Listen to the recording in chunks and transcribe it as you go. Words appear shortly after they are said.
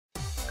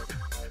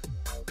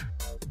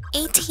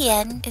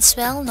ATN is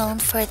well known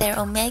for their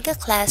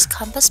Omega-class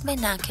compass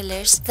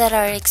binoculars that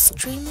are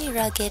extremely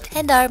rugged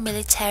and are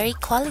military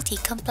quality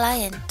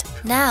compliant.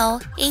 Now,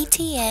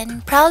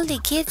 ATN proudly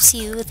gives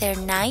you their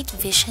night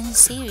vision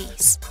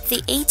series.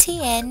 The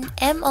ATN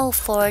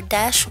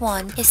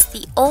MO4-1 is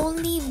the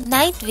only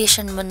night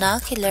vision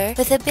monocular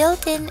with a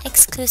built-in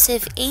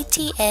exclusive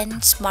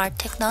ATN smart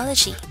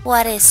technology.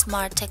 What is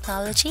smart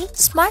technology?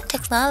 Smart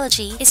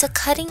technology is a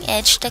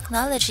cutting-edge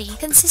technology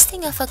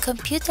consisting of a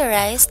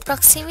computerized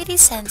proximity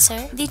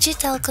sensor,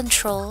 digital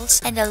controls,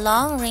 and a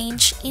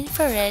long-range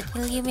infrared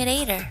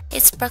illuminator.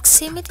 Its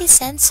proximity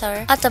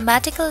sensor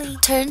automatically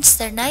turns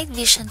the night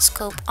vision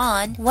scope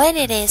on when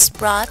it is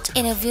brought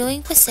in a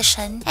viewing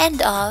position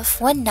and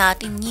off when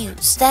not in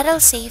use.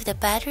 That'll save the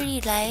battery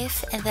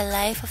life and the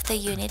life of the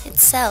unit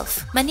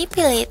itself.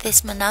 Manipulate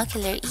this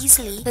monocular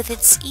easily with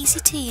its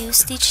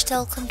easy-to-use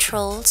digital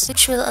controls,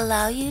 which will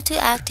allow you to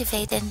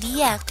activate and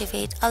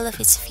deactivate all of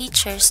its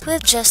features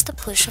with just the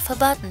push of a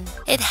button.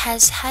 It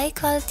has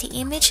high-quality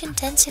image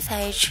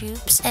intensifier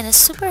tubes and a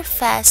super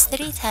fast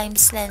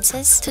 3x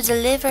lenses to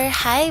deliver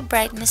high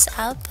brightness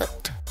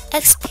output.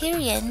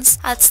 Experience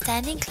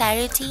outstanding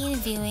clarity in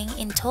viewing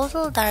in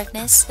total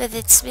darkness with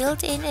its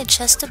built-in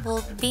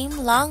adjustable beam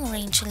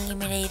long-range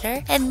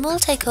illuminator and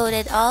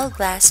multi-coated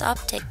all-glass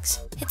optics.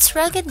 Its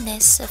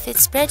ruggedness of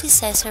its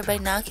predecessor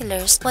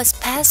binoculars was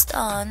passed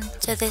on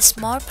to this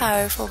more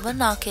powerful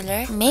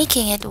binocular,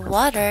 making it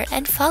water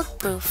and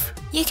fog-proof.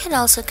 You can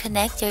also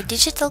connect your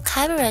digital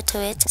camera to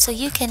it so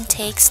you can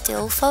take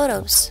still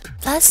photos.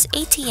 Plus,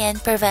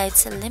 ATN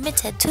provides a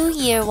limited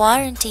 2-year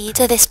warranty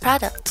to this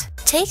product.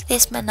 Take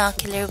this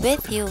binocular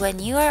with you when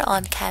you are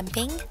on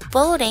camping,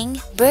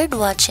 boating, bird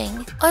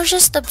watching, or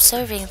just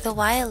observing the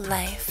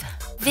wildlife.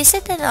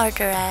 Visit and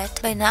order at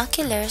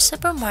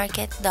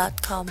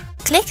binocularsupermarket.com.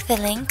 Click the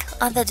link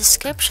on the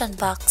description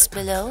box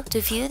below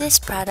to view this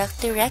product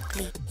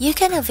directly. You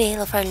can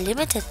avail of our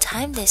limited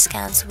time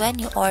discounts when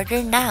you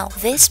order now.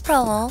 This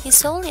promo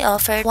is only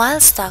offered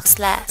while stocks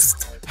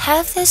last.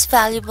 Have this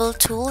valuable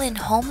tool in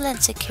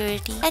homeland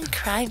security and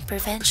crime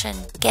prevention.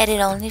 Get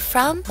it only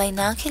from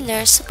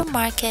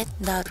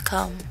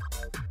binocularsupermarket.com.